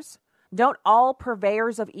dictators, don't all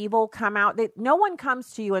purveyors of evil come out? No one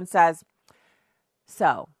comes to you and says,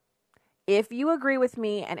 so if you agree with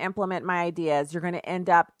me and implement my ideas, you're going to end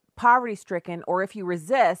up poverty-stricken, or if you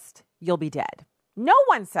resist, you'll be dead. No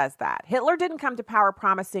one says that. Hitler didn't come to power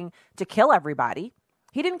promising to kill everybody.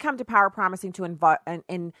 He didn't come to power promising to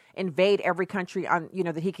invade every country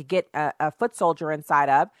that he could get a foot soldier inside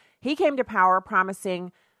of. He came to power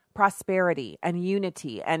promising prosperity and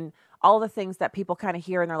unity and all the things that people kind of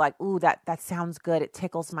hear and they're like, ooh, that sounds good. It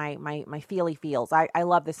tickles my feely feels. I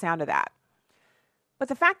love the sound of that. But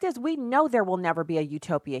the fact is, we know there will never be a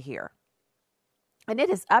utopia here. And it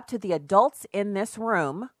is up to the adults in this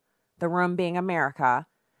room, the room being America,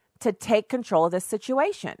 to take control of this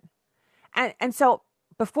situation. And so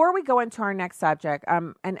before we go into our next subject,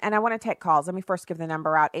 and I want to take calls, let me first give the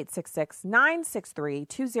number out,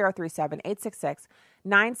 866-963-2037,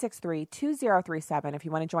 866-963-2037, if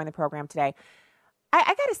you want to join the program today. I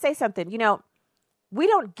got to say something. We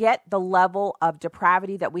don't get the level of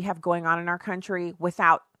depravity that we have going on in our country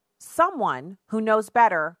without someone who knows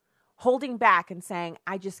better holding back and saying,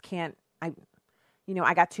 I just can't, I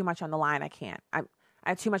got too much on the line. I can't. I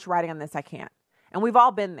have too much writing on this. I can't. And we've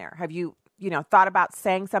all been there. Have you thought about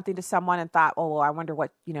saying something to someone and thought, oh, well, I wonder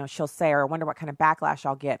what, she'll say, or I wonder what kind of backlash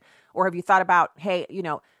I'll get? Or have you thought about, hey,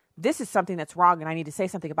 this is something that's wrong and I need to say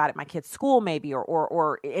something about it at my kid's school maybe,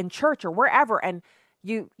 or in church or wherever. And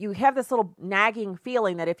you have this little nagging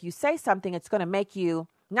feeling that if you say something, it's going to make you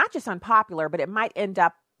not just unpopular, but it might end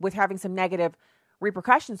up with having some negative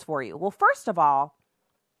repercussions for you. Well, first of all,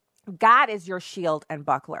 God is your shield and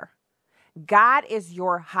buckler. God is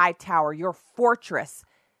your high tower, your fortress.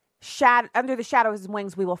 Under the shadow of his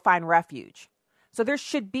wings, we will find refuge. So there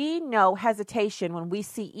should be no hesitation when we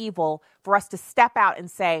see evil for us to step out and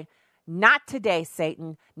say, not today,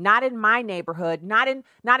 Satan, not in my neighborhood, not in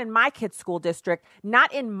my kid's school district,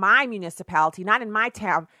 not in my municipality, not in my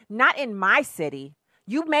town, not in my city.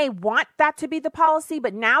 You may want that to be the policy,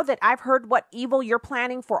 but now that I've heard what evil you're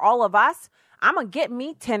planning for all of us, I'm going to get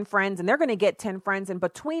me 10 friends and they're going to get 10 friends. And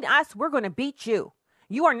between us, we're going to beat you.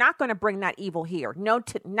 You are not going to bring that evil here. No,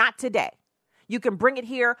 not today. You can bring it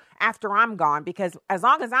here after I'm gone, because as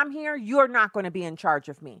long as I'm here, you're not going to be in charge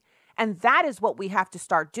of me. And that is what we have to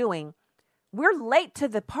start doing. We're late to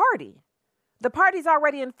the party. The party's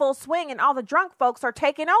already in full swing and all the drunk folks are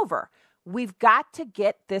taking over. We've got to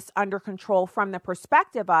get this under control from the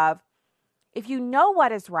perspective of, if you know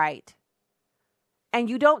what is right and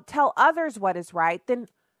you don't tell others what is right, then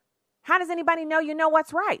how does anybody know you know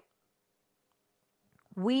what's right?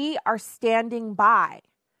 We are standing by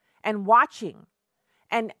and watching.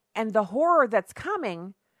 And the horror that's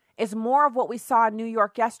coming is more of what we saw in New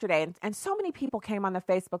York yesterday. And so many people came on the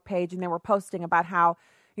Facebook page and they were posting about how,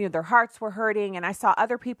 their hearts were hurting. And I saw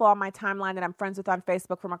other people on my timeline that I'm friends with on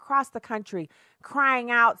Facebook from across the country crying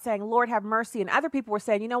out, saying, Lord, have mercy. And other people were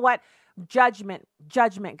saying, you know what? Judgment,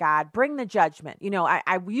 God, bring the judgment.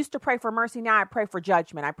 I used to pray for mercy. Now I pray for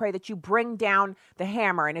judgment. I pray that you bring down the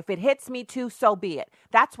hammer. And if it hits me too, so be it.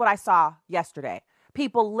 That's what I saw yesterday.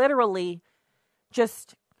 People literally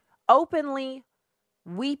just openly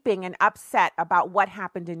weeping and upset about what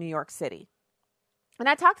happened in New York City. And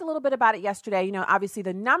I talked a little bit about it yesterday. Obviously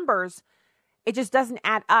the numbers, it just doesn't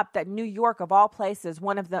add up that New York, of all places,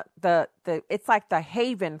 one of the it's like the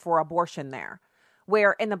haven for abortion there,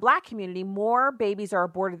 where in the Black community, more babies are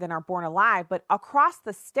aborted than are born alive. But across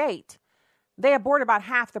the state, they abort about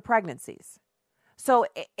half the pregnancies. So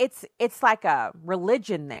it's like a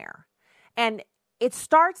religion there. And it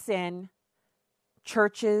starts in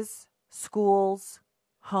churches, schools,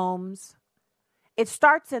 homes. It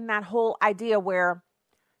starts in that whole idea where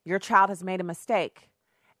your child has made a mistake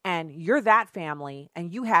and you're that family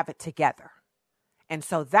and you have it together. And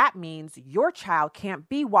so that means your child can't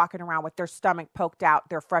be walking around with their stomach poked out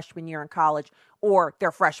their freshman year in college or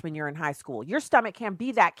their freshman year in high school. Your stomach can't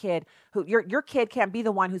be that kid who your kid can't be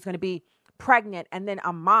the one who's going to be pregnant and then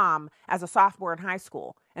a mom as a sophomore in high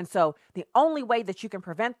school. And so the only way that you can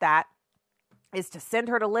prevent that is to send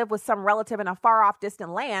her to live with some relative in a far off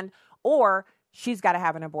distant land, or she's got to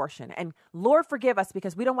have an abortion. And Lord forgive us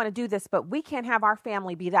because we don't want to do this, but we can't have our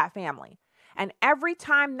family be that family. And every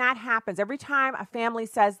time that happens, every time a family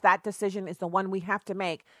says that decision is the one we have to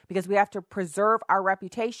make because we have to preserve our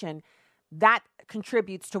reputation, that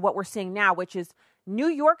contributes to what we're seeing now, which is New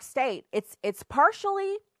York State. It's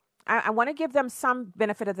partially, I want to give them some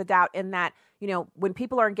benefit of the doubt in that, you know, when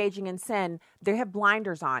people are engaging in sin, they have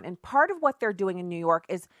blinders on. And part of what they're doing in New York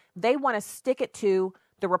is they want to stick it to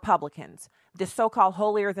the Republicans, the so-called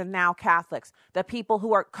holier-than-thou Catholics, the people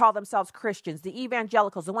who call themselves Christians, the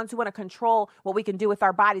evangelicals, the ones who want to control what we can do with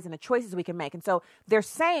our bodies and the choices we can make. And so they're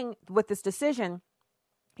saying with this decision,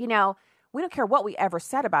 you know, we don't care what we ever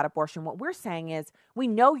said about abortion. What we're saying is we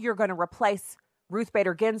know you're going to replace Ruth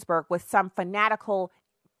Bader Ginsburg with some fanatical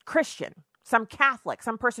Christian, some Catholic,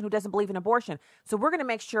 some person who doesn't believe in abortion. So we're going to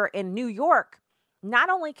make sure in New York,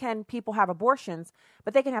 not only can people have abortions,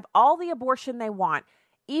 but they can have all the abortion they want,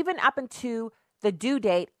 even up into the due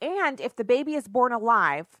date. And if the baby is born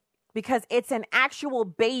alive, because it's an actual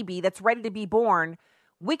baby that's ready to be born,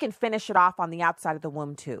 we can finish it off on the outside of the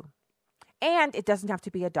womb too. And it doesn't have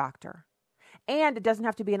to be a doctor. And it doesn't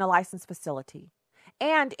have to be in a licensed facility.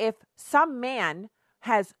 And if some man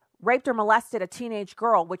has raped or molested a teenage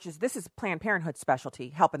girl, this is Planned Parenthood's specialty,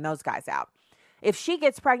 helping those guys out. If she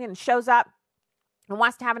gets pregnant and shows up and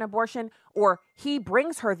wants to have an abortion, or he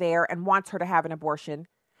brings her there and wants her to have an abortion,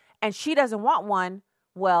 and she doesn't want one,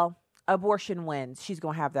 well, abortion wins. She's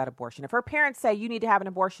going to have that abortion. If her parents say you need to have an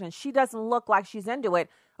abortion and she doesn't look like she's into it,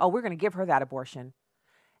 oh, we're going to give her that abortion.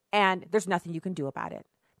 And there's nothing you can do about it.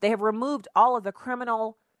 They have removed all of the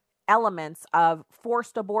criminal elements of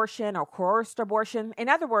forced abortion or coerced abortion. In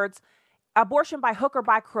other words, abortion by hook or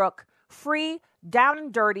by crook, free, down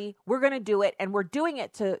and dirty. We're going to do it, and we're doing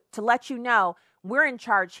it to let you know we're in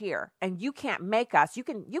charge here, and you can't make us. You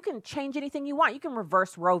can change anything you want. You can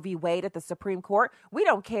reverse Roe v. Wade at the Supreme Court. We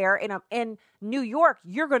don't care. In New York,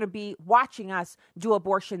 you're going to be watching us do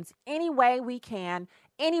abortions any way we can.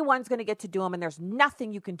 Anyone's going to get to do them, and there's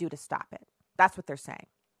nothing you can do to stop it. That's what they're saying.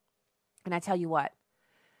 And I tell you what,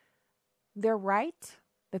 they're right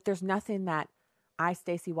that there's nothing that I,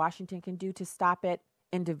 Stacey Washington, can do to stop it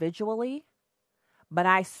individually. But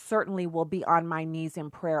I certainly will be on my knees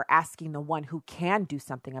in prayer asking the one who can do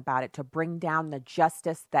something about it to bring down the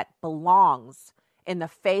justice that belongs in the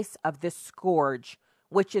face of this scourge,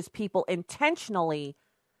 which is people intentionally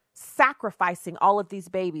sacrificing all of these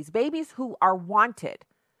babies who are wanted.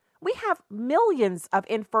 We have millions of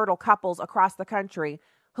infertile couples across the country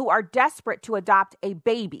who are desperate to adopt a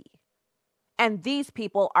baby. And these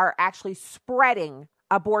people are actually spreading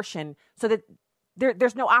abortion so that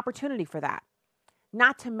there's no opportunity for that.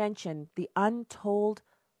 Not to mention the untold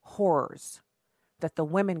horrors that the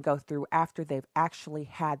women go through after they've actually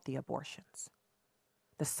had the abortions.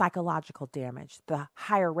 The psychological damage, the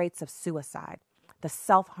higher rates of suicide, the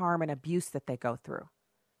self-harm and abuse that they go through.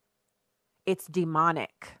 It's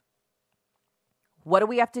demonic. What do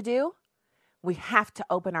we have to do? We have to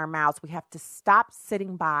open our mouths. We have to stop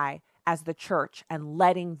sitting by as the church and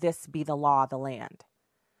letting this be the law of the land.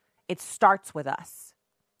 It starts with us.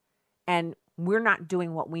 And we're not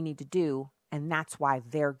doing what we need to do, and that's why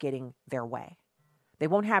they're getting their way. They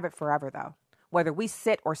won't have it forever, though. Whether we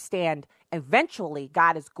sit or stand, eventually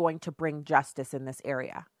God is going to bring justice in this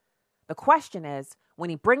area. The question is,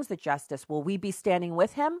 when he brings the justice, will we be standing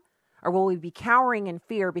with him, or will we be cowering in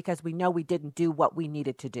fear because we know we didn't do what we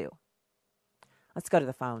needed to do? Let's go to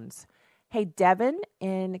the phones. Hey, Devin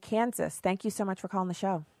in Kansas, thank you so much for calling the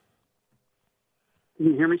show. Can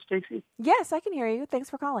you hear me, Stacey? Yes, I can hear you. Thanks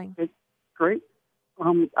for calling. Great.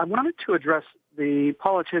 I wanted to address the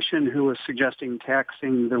politician who was suggesting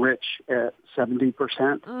taxing the rich at 70%.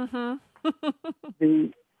 Mm-hmm.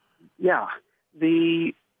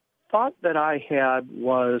 The thought that I had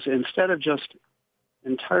was, instead of just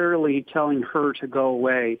entirely telling her to go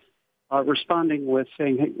away, responding with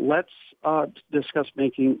saying, hey, let's discuss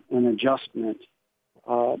making an adjustment.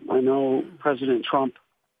 I know President Trump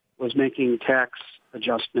was making tax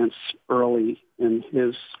adjustments early in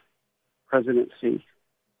his presidency.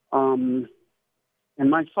 And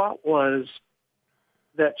my thought was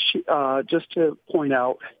that she, just to point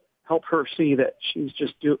out help her see that she's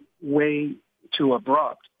just way too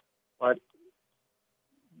abrupt. But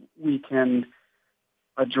we can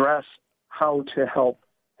address how to help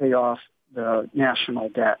pay off the national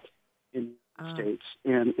debt in the states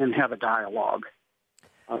and have a dialogue.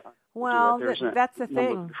 Well, that's the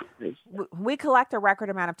thing. We collect a record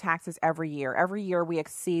amount of taxes every year. Every year we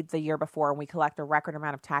exceed the year before, and we collect a record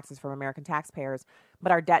amount of taxes from American taxpayers,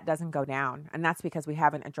 but our debt doesn't go down, and that's because we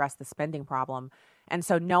haven't addressed the spending problem. And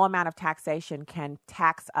so no amount of taxation can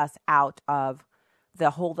tax us out of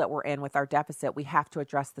the hole that we're in with our deficit. We have to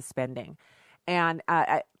address the spending. And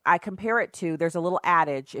I compare it to, there's a little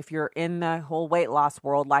adage, if you're in the whole weight loss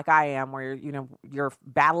world like I am, where you're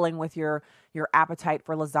battling with your appetite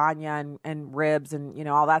for lasagna and ribs and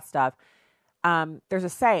all that stuff. There's a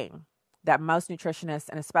saying that most nutritionists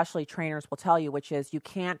and especially trainers will tell you, which is you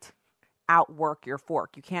can't outwork your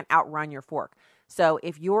fork. You can't outrun your fork. So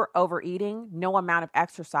if you're overeating, no amount of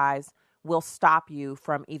exercise will stop you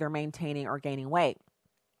from either maintaining or gaining weight.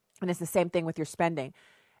 And it's the same thing with your spending.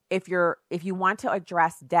 If you want to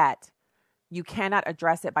address debt, you cannot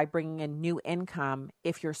address it by bringing in new income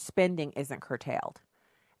if your spending isn't curtailed.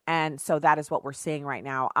 And so that is what we're seeing right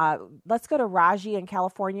now. Let's go to Raji in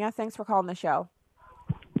California. Thanks for calling the show.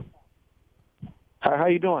 Hi, how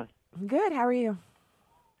you doing? Good. How are you?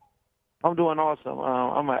 I'm doing awesome.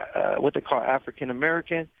 I'm what they call African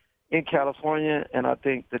American in California, and I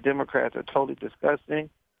think the Democrats are totally disgusting.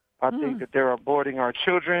 I think that they're aborting our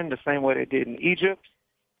children the same way they did in Egypt.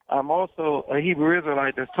 I'm also a Hebrew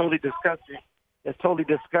Israelite that's totally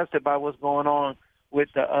disgusted by what's going on with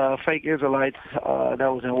the fake Israelites that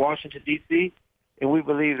was in Washington, D.C., and we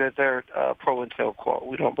believe that they're pro-intel.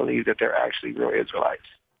 We don't believe that they're actually real Israelites.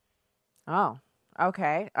 Oh,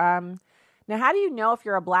 okay. Now, how do you know if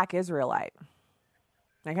you're a black Israelite?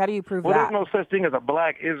 Like, how do you prove that? There's no such thing as a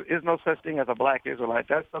black Israelite.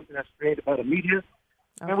 That's something that's created by the media.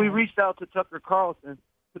 Okay. And we reached out to Tucker Carlson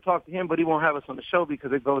to talk to him, but he won't have us on the show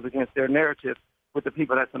because it goes against their narrative with the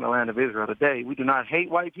people that's in the land of Israel today. We do not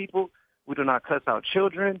hate white people. We do not cuss out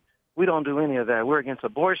children. We don't do any of that. We're against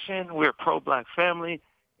abortion. We're pro-black family,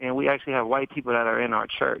 and we actually have white people that are in our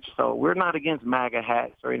church. So we're not against MAGA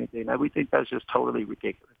hats or anything. We think that's just totally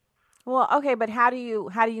ridiculous. Well, okay, but how do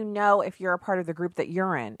you know if you're a part of the group that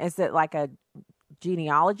you're in? Is it like a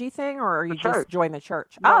genealogy thing, or are you just join the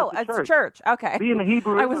church? No, it's church. Okay. Being a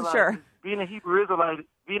Hebrew I wasn't sure. Being a Hebrew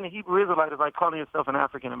Israelite is like calling yourself an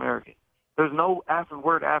African American. There's no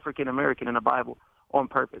word African American in the Bible on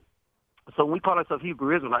purpose. So when we call ourselves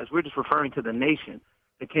Hebrew Israelites, we're just referring to the nation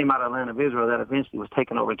that came out of the land of Israel that eventually was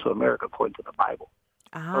taken over into America according to the Bible.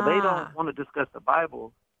 So they don't want to discuss the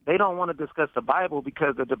Bible. They don't want to discuss the Bible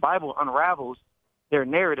because the Bible unravels their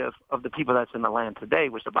narrative of the people that's in the land today,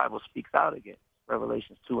 which the Bible speaks out against,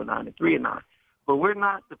 Revelations 2:9 and 3:9. But we're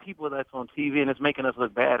not the people that's on TV, and it's making us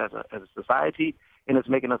look bad as a society, and it's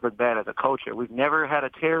making us look bad as a culture. We've never had a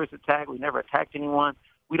terrorist attack. We've never attacked anyone.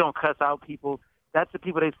 We don't cuss out people. That's the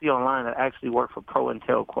people they see online that actually work for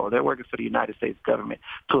pro-intel. They're working for the United States government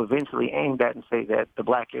to eventually aim that and say that the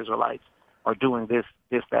black Israelites are doing this,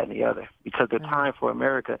 that, and the other, because the time for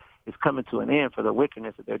America is coming to an end for the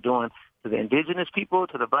wickedness that they're doing to the indigenous people,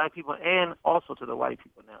 to the black people, and also to the white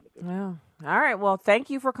people now. Well, all right. Well, thank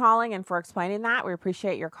you for calling and for explaining that. We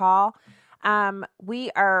appreciate your call.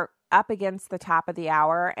 We are up against the top of the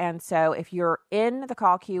hour, and so if you're in the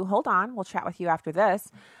call queue, hold on. We'll chat with you after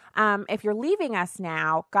this. If you're leaving us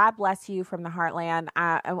now, God bless you from the heartland.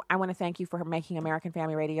 I want to thank you for making American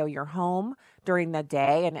Family Radio your home during the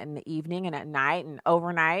day and in the evening and at night and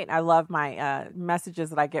overnight. I love my messages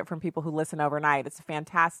that I get from people who listen overnight. It's a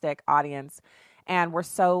fantastic audience, and we're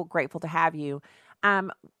so grateful to have you.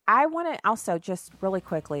 I want to also just really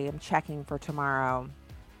quickly, I'm checking for tomorrow.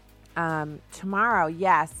 Tomorrow,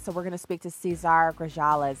 yes. So we're going to speak to Cesar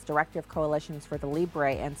Grajales, Director of Coalitions for the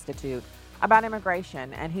Libre Institute, about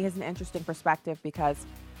immigration, and he has an interesting perspective because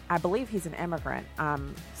I believe he's an immigrant.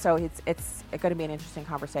 So it's going to be an interesting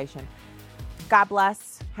conversation. God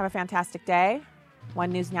bless. Have a fantastic day.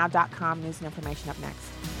 OneNewsNow.com news and information up next.